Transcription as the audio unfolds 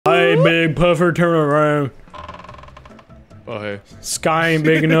big puffer, turn around. Oh, hey. Sky ain't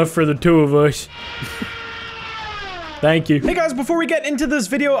big enough for the two of us. Thank you. Hey guys, before we get into this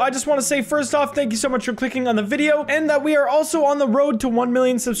video, I just want to say first off, thank you so much for clicking on the video, and that we are also on the road to 1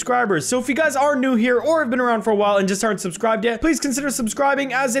 million subscribers. So if you guys are new here or have been around for a while and just aren't subscribed yet, please consider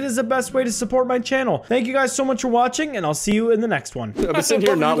subscribing, as it is the best way to support my channel. Thank you guys so much for watching, and I'll see you in the next one. I've been sitting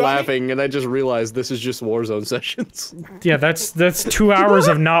here not laughing, and I just realized this is just Warzone sessions. Yeah, that's 2 hours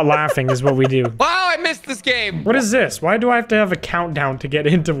of not laughing is what we do. Wow, I missed this game. What is this? Why do I have to have a countdown to get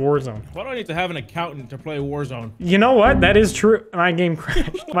into Warzone? Why do I need to have an accountant to play Warzone? You know what? That is true. My game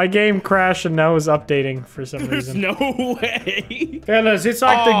crashed. My game crashed and now is updating for some reason. No way. Fellas, it's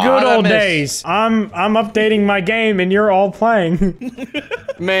like the good old days. I'm updating my game and you're all playing.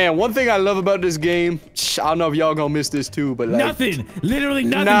 Man, one thing I love about this game, I don't know if y'all gonna miss this too, but like Nothing. Literally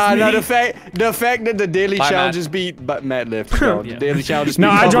nothing. Nah, the fact that the daily challenges beat, but Matt left. No, the daily challenges beat. No,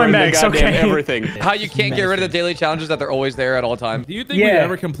 I joined Max. Okay. Everything. How you can't get rid of the daily challenges that they're always there at all times. Do you think we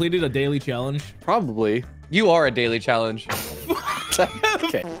ever completed a daily challenge? Probably. You are a daily challenge.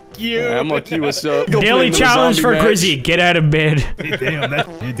 Okay. Yeah, I'm gonna queue us up. Daily challenge for Grizzy. Get out of bed. Damn, that's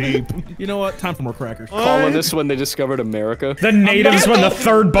deep. You know what? Time for more crackers. Calling this when they discovered America. The natives when the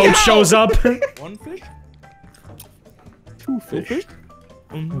third boat shows up. One fish? Two fish?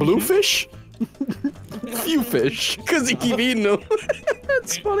 Blue fish? Few fish. Because they keep eating them.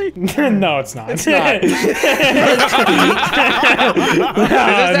 That's funny. No, it's not. It's not. This is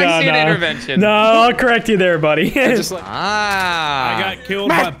actually an intervention. No, I'll correct you there, buddy. Just like, Ah. I got killed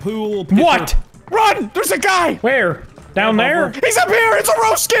by pool. What? run! There's a guy! Where? Down there? He's up here! It's a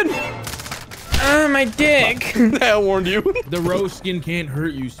roast skin! My dick. I warned you. The rose skin can't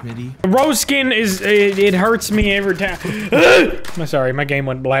hurt you, Smitty. Rose skin is, it hurts me every time. I'm sorry, my game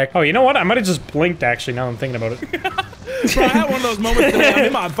went black. Oh, you know what? I might have just blinked, actually, now I'm thinking about it. Bro, I had one of those moments today. I'm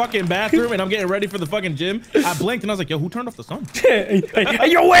in my fucking bathroom and I'm getting ready for the fucking gym. I blinked and I was like, yo, who turned off the sun?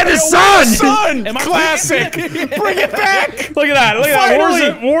 Yo, where the sun? Sun! Classic! Bring it back! Look at that, look at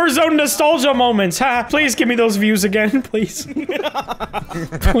that. Warzone nostalgia moments. Ha, please give me those views again, please.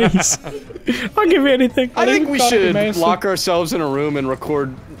 Please. I'll give you anything. I think we should lock ourselves in a room and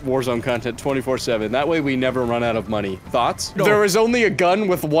record Warzone content 24/7. That way we never run out of money. Thoughts? No. There is only a gun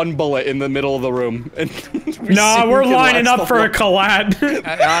with one bullet in the middle of the room. And nah, we're lining up for a collab.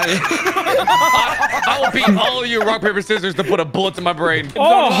 I will beat all of you rock, paper, scissors to put a bullet in my brain.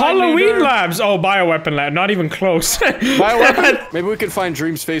 Oh, Halloween labs. Oh, bioweapon lab. Not even close. Bioweapon? Maybe we could find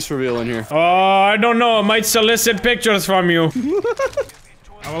Dream's face reveal in here. Oh, I don't know. It might solicit pictures from you.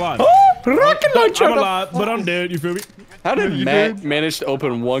 I'm alive. Oh, rocket launcher. I'm alive, but I'm dead. You feel me? How did Matt manage to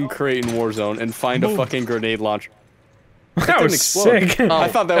open one crate in Warzone and find a fucking grenade launcher? That was sick. Oh, I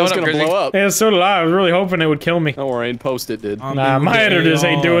thought that was gonna blow up. Yeah, so did I. I was really hoping it would kill me. Don't worry, in post it did. Nah, my editors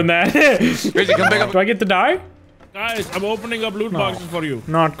ain't doing that. Grizzy, come pick up. Do I get to die? Guys, I'm opening up loot boxes for you.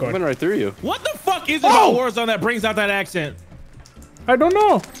 Not good. I went right through you. What the fuck is it about Warzone that brings out that accent? I don't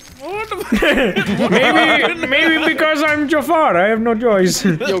know. What the fuck? maybe because I'm Jafar. I have no choice.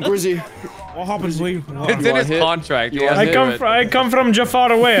 Yo, Grizzy. What happens, Lee? It's in his contract. I come from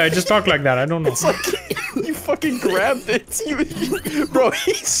Jafar away. I just talk like that. I don't know. It's like you fucking grabbed it. Bro,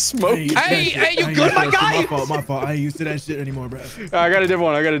 he's smoking. Hey, you good, my guy? My fault. I ain't used to that shit anymore, bro. I got a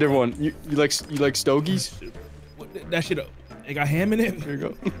different one. You like stogies? That shit. It got ham in it. There you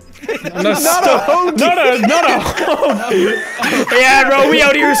go. Not a hoagie. Not a hoagie. Yeah, bro, we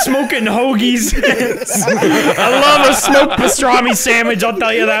out here smoking hoagies. I love a smoked pastrami sandwich. I'll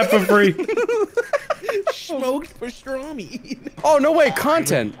tell you that for free. Smoked pastrami. Oh no way,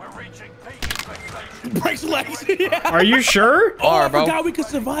 content. Breaks legs. Are you sure? I forgot we could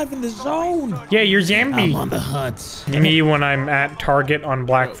survive in the zone. Yeah, you're Zambi. I'm on the hunt. Me when I'm at Target on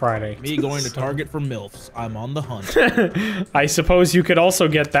Black Friday. Me going to Target for MILFs. I'm on the hunt. I suppose you could also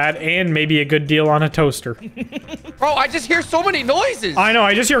get that and maybe a good deal on a toaster. Bro, I just hear so many noises. I know,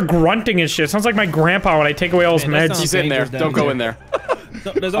 I just hear grunting and shit. Sounds like my grandpa when I take away all his meds. He's in there. Don't go in there.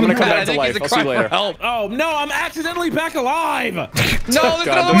 I'm gonna come back to life. I'll see you later. Oh no, I'm accidentally back alive. No, there's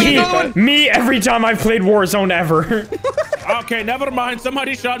another one. Me every time I've played Warzone ever. Okay, never mind.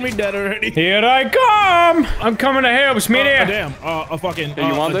 Somebody shot me dead already. Here I come. I'm coming to help, Smitty. Damn. A fucking. Hey,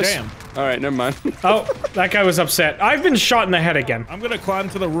 you want this? Damn. All right, never mind. Oh, that guy was upset. I've been shot in the head again. I'm gonna climb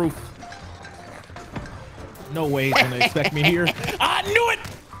to the roof. No way he's gonna expect me here. I knew it.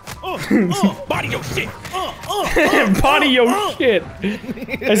 Body your shit. Body your shit.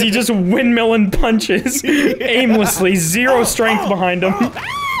 As he just windmilling punches aimlessly, zero strength behind him.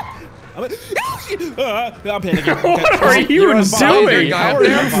 I'm panicking. What are you doing? How are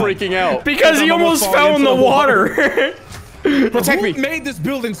you freaking out? Because he almost fell in the water. Protect me. Who made this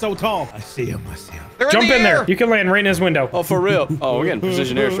building so tall? I see him. I see him. Jump in there. You can land right in his window. Oh, for real? Oh, we're getting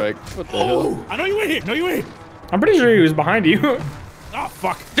precision airstrike. What the hell? I know you ain't here. No, you ain't. I'm pretty sure he was behind you. Oh,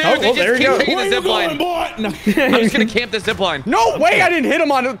 fuck. Dude, Oh, they well, there just you go. keep taking Where the you zip line. going, boy? No. I'm just gonna camp the zip line. No, wait, I didn't hit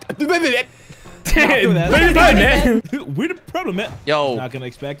him on it. We're the problem, man. Yo. Not gonna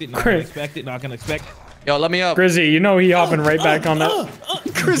expect it. Not gonna expect it. Not gonna expect. Yo, let me up. Grizzy, you know he hopping right back on that.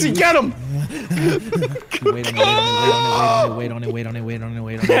 Grizzy, get him. Wait on it.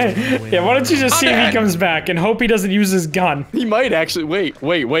 Yeah, why don't you just see if he comes back and hope he doesn't use his gun? He might actually. Wait,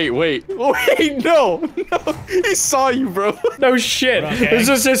 no. He saw you, bro. No shit. Okay. There's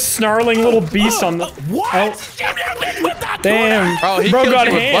just this snarling little beast on the. What? Oh. Damn. Bro, he Bro killed got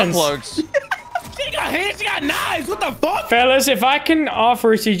you with butt hands. plugs. She got hands. She got knives. What the fuck? Fellas, if I can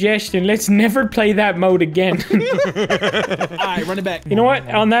offer a suggestion, let's never play that mode again. All right, run it back. You know what?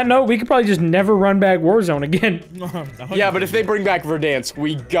 On that note, we could probably just never run back Warzone again. Yeah, but if they bring back Verdansk,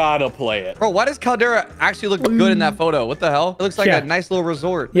 we gotta play it. Bro, why does Caldera actually look good in that photo? What the hell? It looks like Yeah. a nice little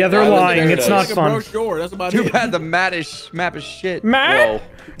resort. Yeah, they're I live in lying. It's not paradise. fun. Sure, that's about Too it. bad the map is shit. Mad? Whoa.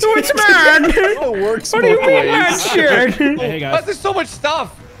 So it's mad. It works What do you both mean, mad ways. shit? Hey Why guys, is there so much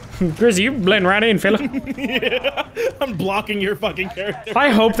stuff? Grizzy, you blend right in, fella. I'm blocking your fucking character. I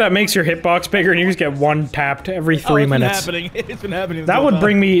hope that makes your hitbox bigger and you just get one tapped every 3 minutes. It's been happening. That would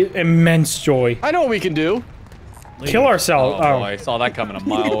bring me immense joy. I know what we can do. Kill ourselves. Oh, boy, I saw that coming a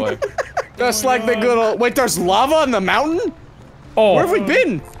mile away. Just like the good old. Wait, there's lava on the mountain? Oh. Where have we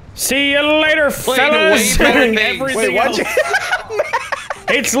been? See you later, Playing fellas. way better games. Wait, what?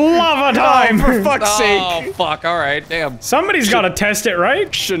 It's lava time. For fuck's sake. Oh, fuck. All right. Damn. Somebody's got to test it,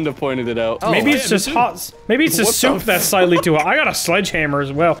 right? Shouldn't have pointed it out. Oh, Maybe yeah, it's just hot. Maybe it's the What the soup that's slightly too hot. I got a sledgehammer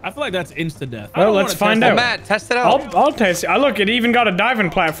as well. I feel like that's insta-death. Well, let's find out. Matt, test it out. I'll test it. Look, it even got a diving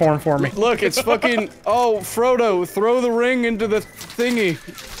platform for me. Look, it's fucking. Oh, Frodo, throw the ring into the thingy.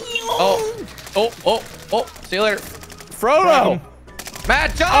 Oh. See you later. Frodo!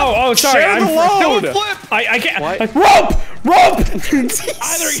 Matt, jump! Oh, sorry. Share the load! Do a flip! I can't. What? Like, rope!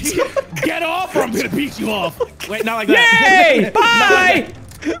 Either you get off or I'm gonna beat you off. Wait, not like that. Yay! Bye!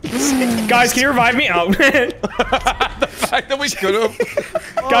 Guys, can you revive me? Oh. The fact that we could have.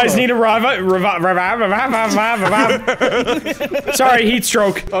 Guys, need to revive. Sorry, heat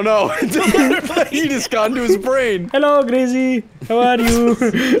stroke. Oh no, he just got into his brain. Hello, Grizzy. How are you?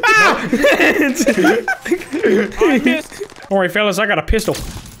 Ah! I missed. Don't worry, fellas, I got a pistol.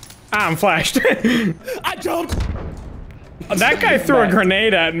 Ah, I'm flashed. I jumped. That guy threw a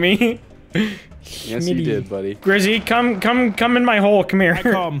grenade at me. Yes, you did, buddy. Grizzy, come in my hole. Come here.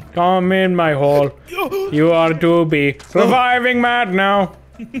 come. Come in my hole. You are to be reviving Matt now.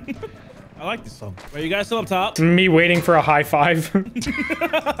 I like this song. Are you guys still up top? Me waiting for a high five. Dad,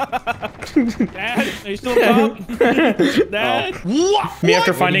 are you still up top? Dad? What? Me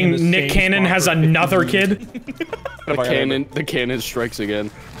after in the finding same Nick Cannon spot has for another kid. The cannon strikes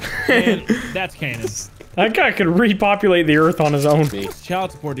again. Man, that's canon. That guy could repopulate the earth on his own.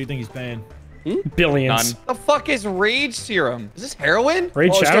 Child support do you think he's paying? Billions. The fuck is Rage Serum? Is this heroin? Raid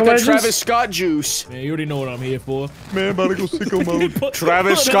Oh, it's Shadow got that Legends? Travis Scott juice. Man, you already know what I'm here for. Man, about to go sicko mode.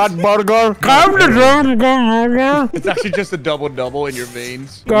 Travis Scott burger. Come to Burger. It's actually just a double-double in your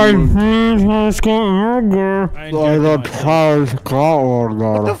veins. I enjoyed What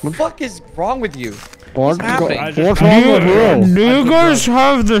the fuck is wrong with you? What's happening? What's Do you guys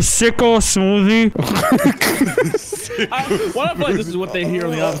have the sicko smoothie? Why not like this is what they hear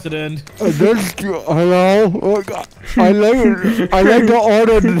on the opposite end? Hello. I like the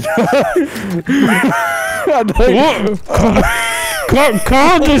order.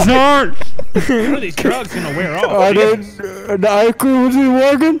 Can't dessert. When are these drugs gonna wear off? I didn't. The ice cream was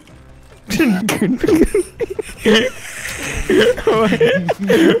working.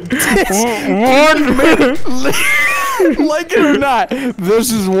 Like it or not,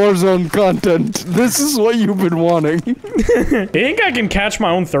 this is Warzone content. This is what you've been wanting. You think I can catch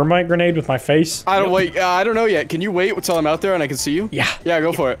my own thermite grenade with my face? I don't wait. I don't know yet. Can you wait until I'm out there and I can see you? Yeah. Yeah,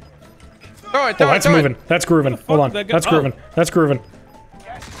 go for it. Throw it, Oh, throw it, that's throw it. moving. That's grooving. Hold on. that go- That's grooving. That's grooving.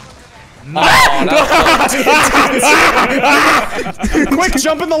 Quick,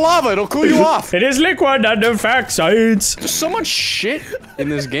 jump in the lava. It'll cool you off. It is liquid under fact science. There's so much shit in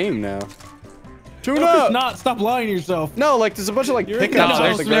this game now. Tune No, up. it's not. Stop lying to yourself. No, like there's a bunch of like You're pickups in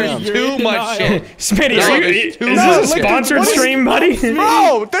off the denial, ground. sir. Too much shit. Smitty, No, are you, there's is too this much a shit. sponsored What is- stream, buddy?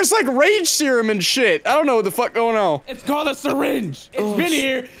 Oh, there's like rage serum and shit. I don't know what the fuck going on. It's called a syringe. It's been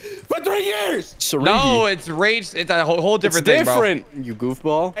here for 3 years. No, it's Rage. It's a whole it's different thing, bro. different. You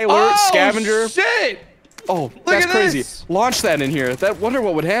goofball. Hey, we're scavenger. Shit! Oh, that's at crazy. this. Launch that in here. That wonder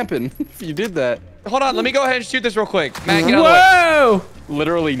what would happen if you did that. Hold on, let me go ahead and shoot this real quick. Matt, get out of the way. Whoa!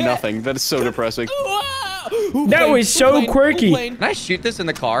 Literally nothing. That is so depressing. That was so quirky. Can I shoot this in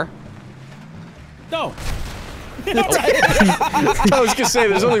the car? No. I was gonna say,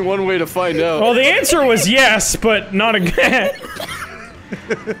 there's only one way to find out. Well, the answer was yes, but not again.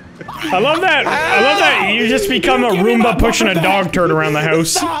 I love that. I love that you just become a Roomba pushing a dog turd around the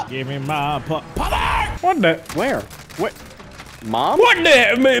house. Give me my puffer. What the? Where? What? Mom? What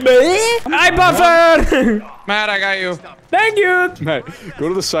the? I buffered. Matt, I got you. Thank you. Matt, go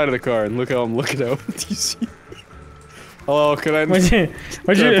to the side of the car and look how I'm looking out. Do you see? Hello, can I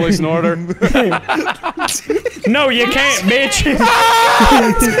place an order? No, you can't, bitch.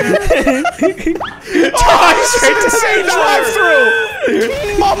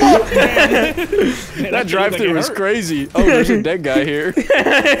 That drive-thru is crazy. Oh, there's a dead guy here.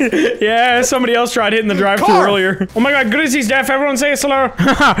 Yeah, somebody else tried hitting the drive-thru earlier. Oh my god, Grizzy's deaf. Everyone say hello.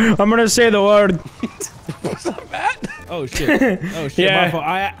 I'm gonna say the word. What's up, Matt? Oh shit. Oh shit. Yeah. My fault.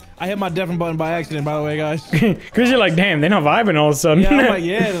 I hit my deafen button by accident, by the way, guys. Grizzy like, damn, they're not vibing all of a sudden. Yeah, I'm like,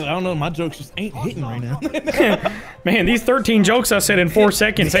 yeah, I don't know, my jokes just ain't hitting right now. Man, these 13 jokes I said in 4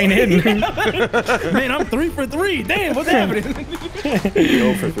 seconds ain't hitting. Man, I'm 3 for 3. Damn, what's happening? 0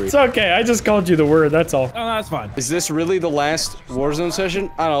 for 3. It's okay, I just called you the word, that's all. Oh, that's fine. Is this really the last Warzone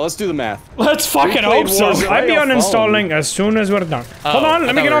session? I don't know, let's do the math. Let's fucking hope so. Warzone. I'd be I'll uninstalling as soon as we're done. Hold on,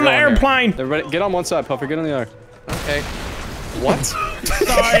 let me get on the airplane. Everybody, get on one side, Puffer, get on the other. Okay. What?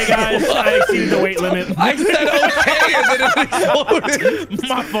 Sorry, guys. I exceeded the weight limit. I said okay and then it exploded.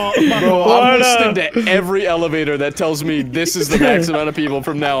 My fault. Bro, I'm listening to every elevator that tells me this is the max amount of people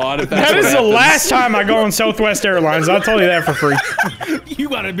from now on. If that's That what is the happens. last time I go on Southwest Airlines, I'll tell you that for free. You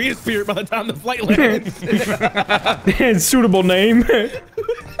gotta be a spirit by the time the flight lands. Suitable name.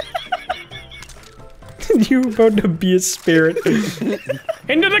 You about to be a spirit.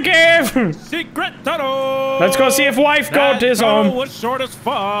 Into the cave! Secret tunnel! Let's go see if wife goat is tunnel home. was short as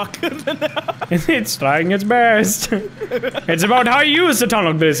fuck. It's trying its best. It's about how you use the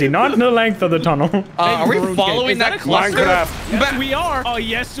tunnel, Grizzy, not the length of the tunnel. Are we following that cluster? Yes, we are. Oh,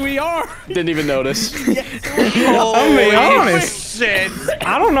 yes, we are. Didn't even notice. I'll be honest. Shit.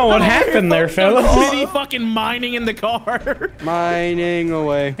 I don't know what happened there, fellas. Mini fucking mining in the car. Mining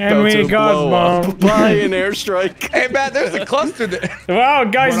away. And we got bombed. By an airstrike. Hey, Matt, there's a cluster there. Wow,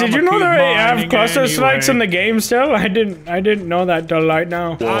 guys, But did I'ma you know keep they have mining cluster strikes in anyway. the game still? I didn't know that till right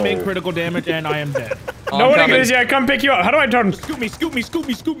now. I'm in critical damage and I am dead. Nobody, coming. Grizzy, I come pick you up. How do I turn? Scoop me, scoop me, scoop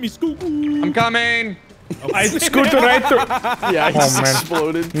me, scoop me, scoop. I'm coming. I scooted right through. Yeah, I just man.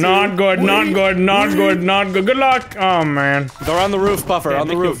 exploded. Not good, not good, not good, not good. Good luck. Oh, man. They're on the roof, Puffer, on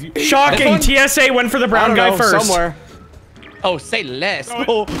the roof. Shocking. TSA went for the I brown don't guy know, first. somewhere. Oh, say less.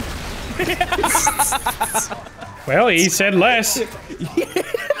 Oh. Well, he said less. Has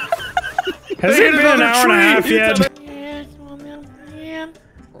it been an hour and a half yet?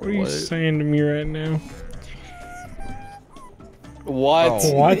 What are you saying to me right now? What?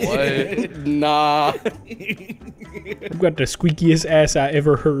 Oh, What? Nah. I've got the squeakiest ass I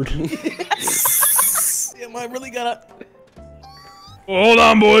ever heard. Damn, I really gotta. Hold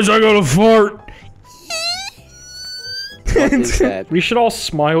on, boys, I got a fart. What is that? We should all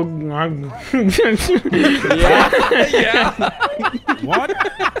smile. Yeah. What?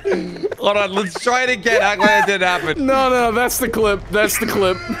 Hold on, let's try it again. I'm glad it didn't happen. No, that's the clip. That's the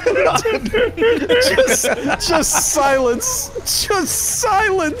clip. just silence. Just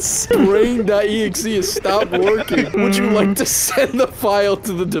silence. Brain.exe has stopped working. Would you like to send the file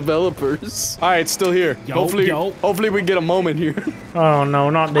to the developers? All right, it's still here. Hopefully we get a moment here. Oh no,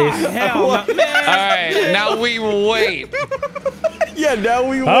 not this. Hell, no, man. Alright, now we wait. Yeah, now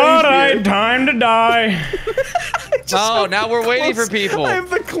we wait. All right, here. time to die. Oh, now we're waiting for people. I have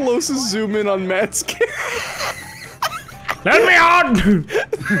the closest zoom in on Matt's camera. Let me out!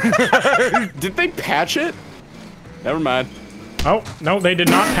 Did they patch it? Never mind. Oh, no, they did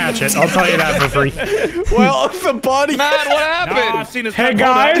not patch it. I'll tell you that for free. Well, the body. Matt, what happened? Nah, I've seen this. Hey, Hold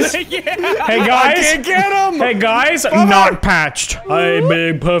guys. on. Yeah. Hey, I guys. can't get him. Hey, guys. Not patched. Hey,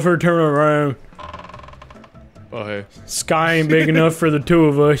 big puffer, turn around. Oh, hey. Sky ain't big enough for the two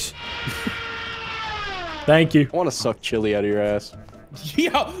of us. Thank you. I want to suck chili out of your ass.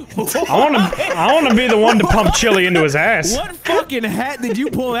 Yo, I want to be the one to pump chili into his ass. what fucking hat did you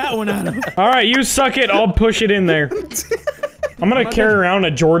pull that one out of? All right, you suck it. I'll push it in there. I'm gonna carry around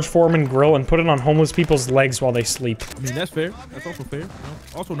a George Foreman grill and put it on homeless people's legs while they sleep. I mean, that's fair. That's also fair. No,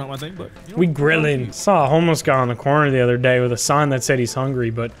 also not my thing, but you know, We grilling. Saw a homeless guy on the corner the other day with a sign that said he's hungry,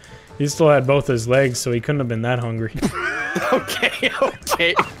 but he still had both his legs, so he couldn't have been that hungry. Okay.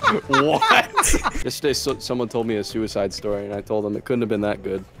 What? Yesterday, someone told me a suicide story, and I told them it couldn't have been that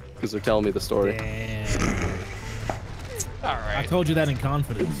good. because they're telling me the story. All right. I told you that in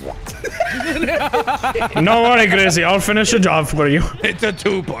confidence. No worry, Grizzy. I'll finish the job for you. It's a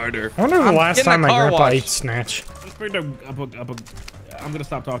two-parter. I wonder the last time my grandpa ate Snatch. I'm gonna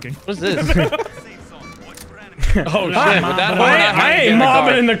stop talking. What's this? Oh shit! I ain't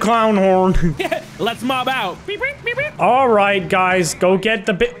mobbing in the clown horn. Let's mob out. Beep, beep, beep, beep. All right, guys, go get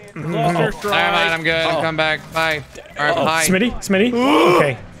the bit. I'm good. Come back. Bye. All right, bye. Smitty.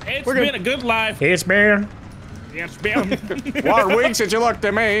 Okay. It's been a good life. It's been. It's been. What weeks did you look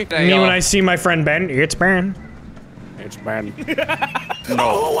to me? Me when I see my friend Ben. It's Ben. It's Ben.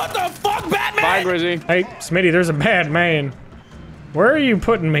 No. What the fuck, Batman? Bye, Grizzy. Hey, Smitty, there's a bad man. Where are you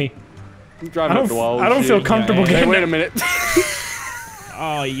putting me? I'm driving up the wall. I don't feel comfortable Hey, getting. wait a minute.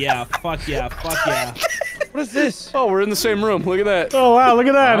 Oh yeah, fuck yeah, fuck yeah. What is this? Oh, we're in the same room. Look at that. Oh wow, look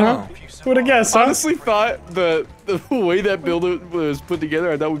at that, huh? Who'd have guessed, huh? Honestly thought the way that build was put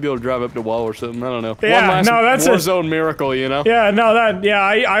together, I thought we'd be able to drive up the wall or something. I don't know. Yeah, One last no, that's a Warzone miracle, you know? Yeah, no,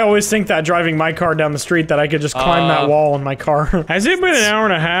 I always think that driving my car down the street that I could just climb that wall in my car. Has it been an hour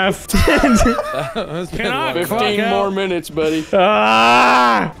and a half? 15 more minutes, buddy.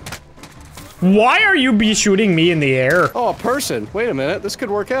 Why are you shooting me in the air? Oh, a person. Wait a minute. This could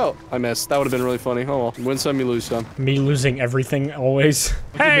work out. I missed. That would have been really funny. Oh well. Win some, you lose some. Me losing everything always.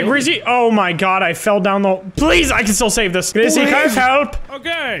 Hey, Grizzy. Oh my god, I fell down the... Please, I can still save this. Grizzy, can I help?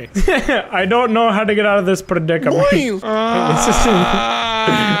 Okay. I don't know how to get out of this predicament.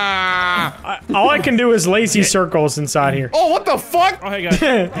 All I can do is lazy circles inside here. Oh, what the fuck? Oh, hey guys.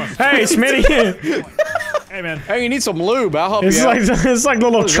 Hey, Smitty. Hey man. Hey, you need some lube. I'll help you out. It's like a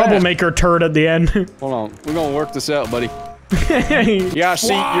little troublemaker turd at the end. Hold on. We're gonna work this out, buddy. Yeah,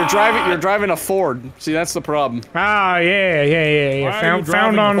 see, you're driving a Ford. See, that's the problem. Ah, yeah.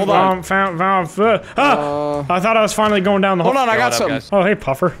 Found on. I thought I was finally going down the hole. Hold on, I got something. Oh, hey,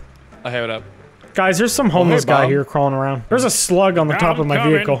 Puffer. Oh, hey, what up? Guys, there's some homeless guy here crawling around. There's a slug on the top of my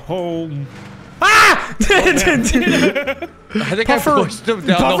vehicle. Home. Ah! I think Puffer, I pushed him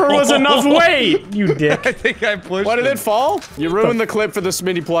down Puffer the was hole. enough weight, you dick. I think I pushed Why did him. it fall? You ruined the clip for the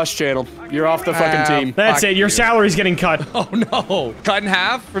Smitty Plus channel. You're off the fucking team. That's it. Your salary's getting cut. Oh no! Cut in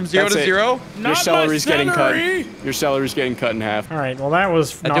half from 0 to 0. Your salary's getting cut. Your salary's getting cut in half. All right. Well, that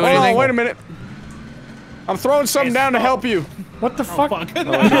was not. do Hold anything. on, wait a minute. I'm throwing something down to help you. What the fuck? Fuck. Oh,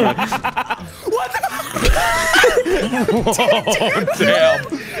 damn.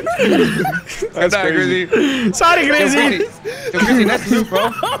 That's crazy. Sorry, Grizzy. Yo, Grizzy, nice to meet you, bro.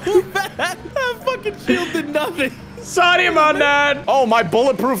 That fucking shield did nothing. Sorry about that. Oh, my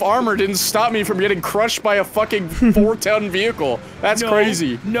bulletproof armor didn't stop me from getting crushed by a fucking 4-ton vehicle. That's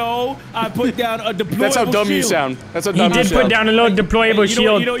crazy. No, I put down a deployable That's how dumb you shield. sound. That's how He dumb you did sound. put down a little deployable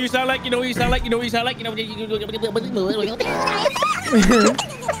shield. You know what you sound like? You know what you sound like? You know what you sound like? You know what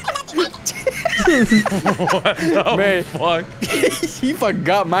Man, Fuck. he fucking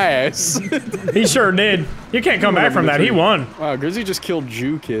got my ass. He sure did. You can't come back from that. He won. Wow, Grizzy just killed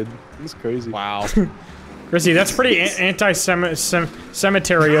Jew Kid. That's crazy. Wow. Grizzy, that's pretty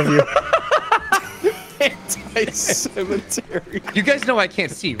anti-cemetery of you. Anti-cemetery. You guys know I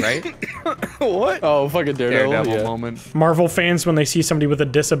can't see, right? What? Oh, fucking Daredevil. Daredevil Yeah. moment. Marvel fans, when they see somebody with a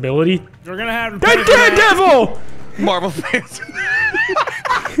disability. You're gonna have The Daredevil! Marvel fans.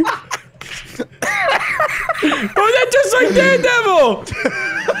 Oh, that's just like Daredevil!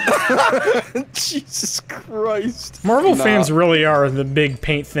 Jesus Christ. Marvel fans really are the big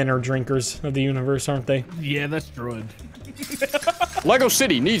paint thinner drinkers of the universe, aren't they? Yeah, that's true. Lego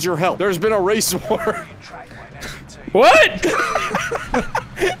City needs your help. There's been a race war. What?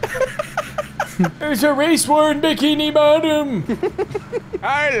 There's a race war in Bikini Bottom.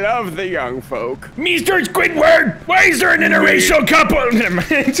 I love the young folk. Mr. Squidward, why is there an interracial couple?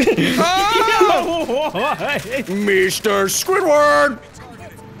 Mr. Squidward!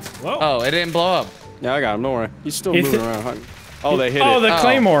 Oh, it didn't blow up. Yeah, I got him. Don't worry. He's still If moving it- around. Oh, they hit Oh, it. the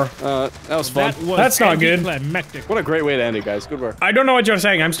Claymore. That was fun. That was That's not good. anticlimactic. What a great way to end it, guys. Good work. I don't know what you're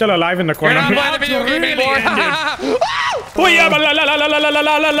saying. I'm still alive in the corner. You're not playing the video game anymore. Oh, yeah,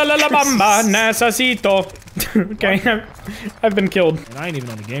 bamba, necesito. Okay, I've been killed. And I ain't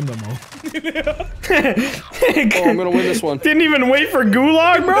even on the game no more. Oh, I'm gonna win this one. Didn't even wait for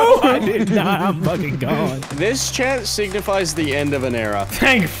gulag, bro. I did not. I'm fucking gone. This chant signifies the end of an era.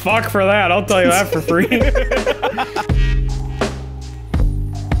 Thank fuck for that. I'll tell you that for free.